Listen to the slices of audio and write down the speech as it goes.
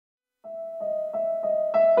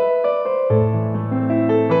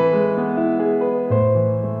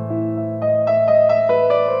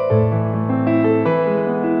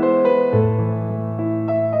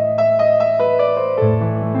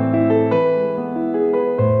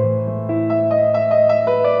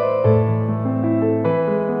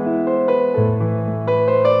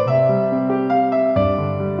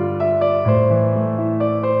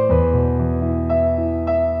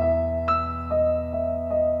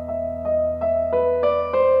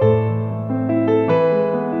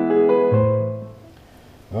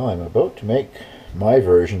to make my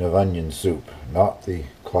version of onion soup, not the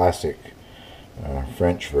classic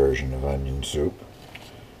French version of onion soup.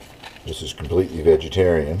 This is completely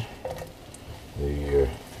vegetarian. The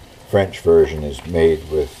French version is made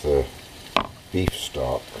with beef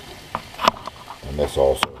stock, and this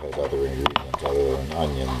also has other ingredients other than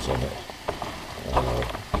onions in it.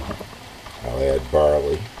 I'll add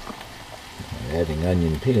barley. I'm adding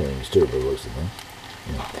onion peelings too, by the looks of them.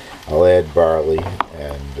 Yeah. I'll add barley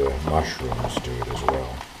and mushrooms to it as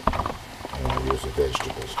well. And I'll use a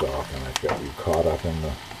vegetable stock, and I've got you caught up in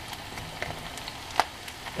the...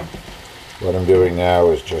 What I'm doing now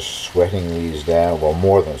is just sweating these down, well,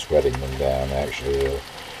 more than sweating them down, actually.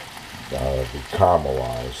 They'll be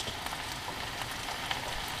caramelized.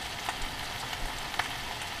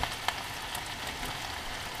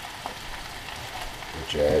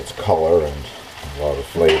 Which adds color and a lot of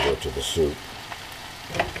flavor to the soup.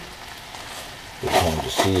 Good time to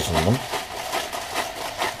season them.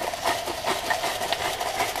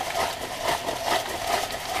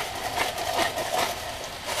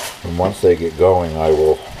 And once they get going, I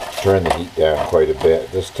will turn the heat down quite a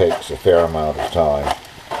bit. This takes a fair amount of time,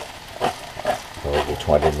 probably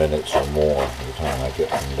 20 minutes or more by the time I get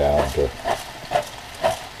them down to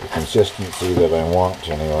the consistency that I want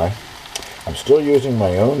anyway. I'm still using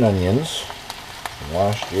my own onions from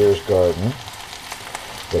last year's garden,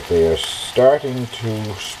 but they are starting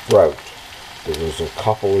to sprout. There was a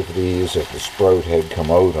couple of these that the sprout had come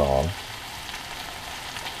out on,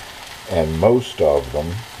 and most of them,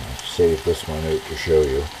 I'll save this one out to show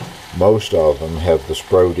you, most of them have the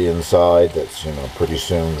sprout inside that's, pretty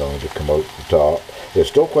soon going to come out the top. They're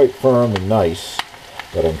still quite firm and nice,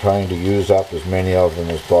 but I'm trying to use up as many of them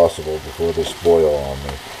as possible before they spoil on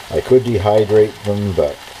me. I could dehydrate them,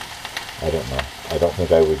 but I don't know. I don't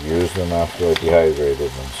think I would use them after I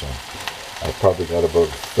dehydrated them, so I've probably got about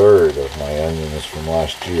a third of my onions from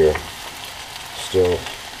last year still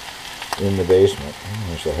in the basement. I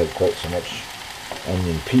wish I had quite so much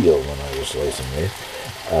onion peel when I was slicing these.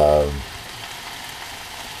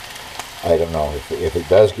 I don't know, if it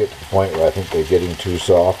does get to the point where I think they're getting too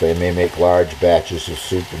soft, I may make large batches of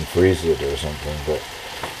soup and freeze it or something, but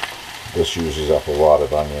this uses up a lot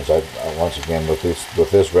of onions. Once again, with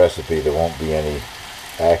this recipe, there won't be any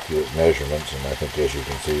accurate measurements, and I think, as you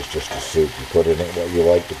can see, it's just a soup. You put in it what you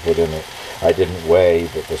like to put in it. I didn't weigh,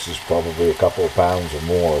 but this is probably a couple of pounds or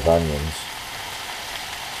more of onions.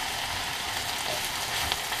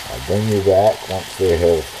 I'll bring you back once they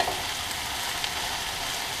have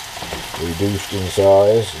reduced in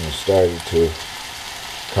size and started to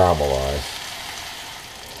caramelize.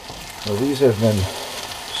 Well, these have been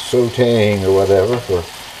sauteing or whatever for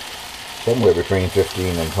somewhere between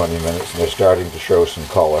 15 and 20 minutes, and they're starting to show some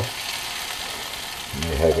color. And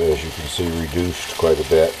they have, as you can see, reduced quite a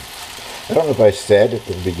bit. I don't know if I said at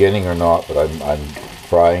the beginning or not, but I'm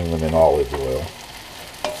frying them in olive oil.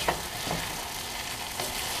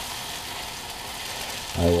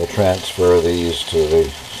 I will transfer these to the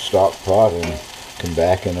stock pot and come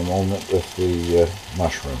back in a moment with the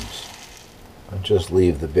mushrooms. I'll just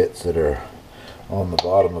leave the bits that are on the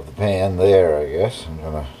bottom of the pan there, I guess. I'm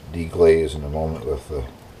going to deglaze in a moment with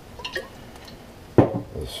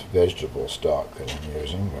this vegetable stock that I'm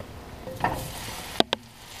using. But,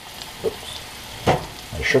 oops,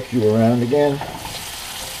 I shook you around again.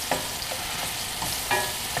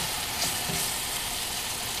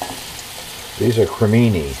 These are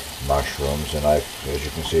cremini mushrooms, and I've, as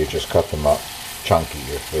you can see, just cut them up chunky.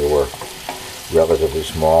 If they were relatively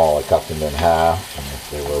small, I cut them in half, and if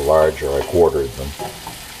they were larger, I quartered them.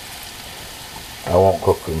 I won't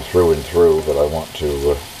cook them through and through, but I want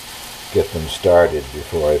to get them started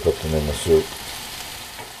before I put them in the soup.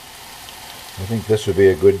 I think this would be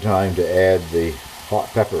a good time to add the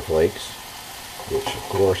hot pepper flakes, which of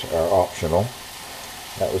course are optional.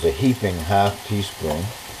 That was a heaping half teaspoon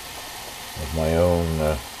of my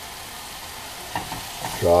own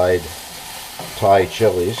dried Thai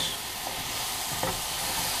chilies.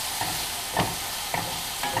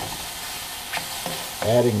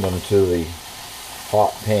 Adding them to the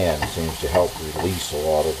hot pan seems to help release a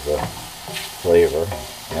lot of the flavor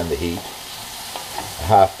and the heat. A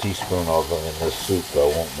half teaspoon of them in this soup, though,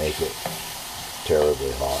 won't make it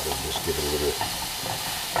terribly hot. It'll just give it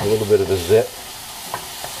a little bit of a zip.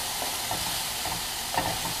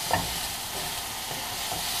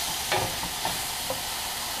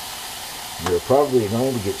 They're probably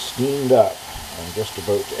going to get steamed up. I'm just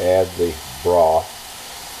about to add the broth,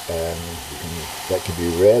 and that can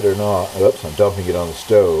be red or not. Oops, I'm dumping it on the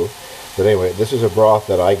stove. But anyway, this is a broth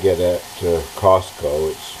that I get at Costco.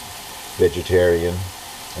 It's vegetarian,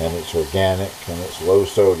 and it's organic and it's low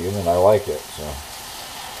sodium, and I like it. So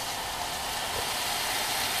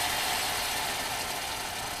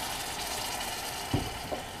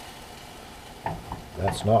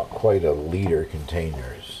that's not quite a liter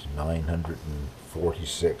container. It's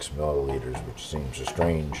 946 milliliters, which seems a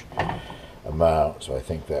strange amount. So I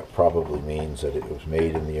think that probably means that it was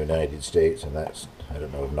made in the United States, and that's, I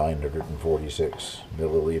don't know if 946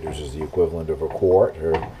 milliliters is the equivalent of a quart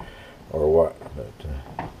or what, but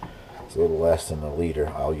it's a little less than a liter.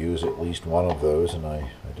 I'll use at least one of those, and I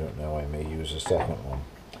don't know, I may use a second one.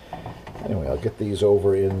 Anyway, I'll get these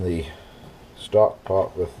over in the stock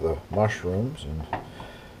pot with the mushrooms and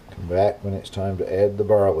come back when it's time to add the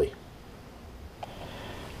barley.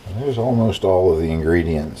 And there's almost all of the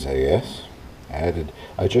ingredients, I guess.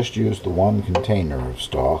 I just used the one container of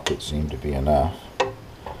stock. It seemed to be enough.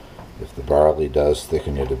 If the barley does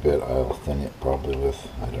thicken it a bit, I'll thin it probably with,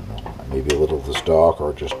 I don't know, maybe a little of the stock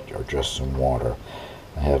or just some water.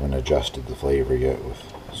 I haven't adjusted the flavor yet with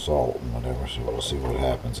salt and whatever, so we'll see what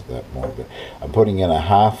happens at that point. But I'm putting in a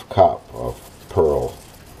half cup of pearl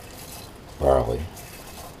barley,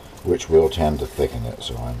 which will tend to thicken it,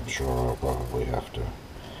 so I'm sure I'll probably have to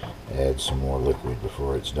add some more liquid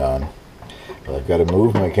before it's done. But I've got to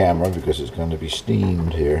move my camera because it's going to be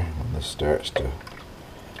steamed here when this starts to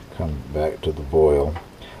come back to the boil.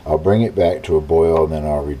 I'll bring it back to a boil, and then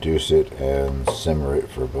I'll reduce it and simmer it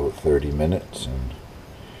for about 30 minutes, and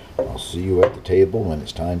I'll see you at the table when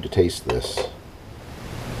it's time to taste this.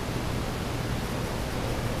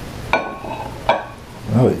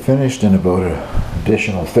 Well, it finished in about an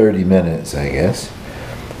additional 30 minutes, I guess.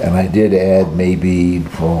 And I did add maybe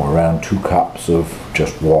around 2 cups of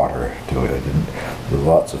just water to it. There's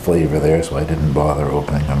lots of flavor there, so I didn't bother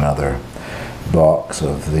opening another box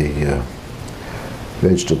of the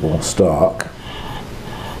vegetable stock.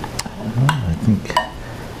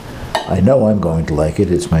 I know I'm going to like it.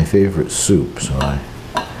 It's my favorite soup, so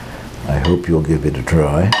I hope you'll give it a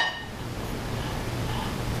try.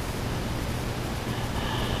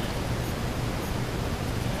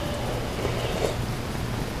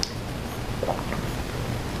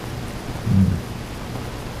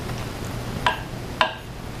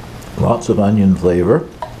 Lots of onion flavor.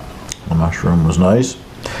 The mushroom was nice,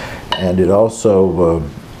 and it also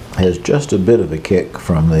has just a bit of a kick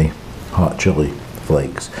from the hot chili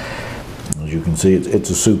flakes. As you can see, it's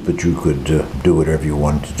a soup that you could do whatever you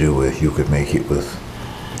want to do with. You could make it with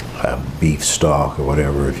beef stock or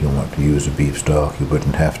whatever. If you want to use a beef stock, you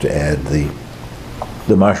wouldn't have to add the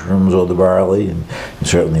mushrooms or the barley, and you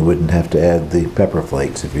certainly wouldn't have to add the pepper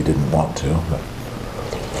flakes if you didn't want to. But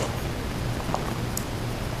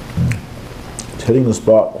it's hitting the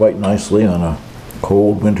spot quite nicely on a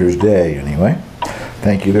cold winter's day anyway.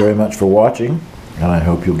 Thank you very much for watching, and I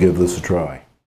hope you'll give this a try.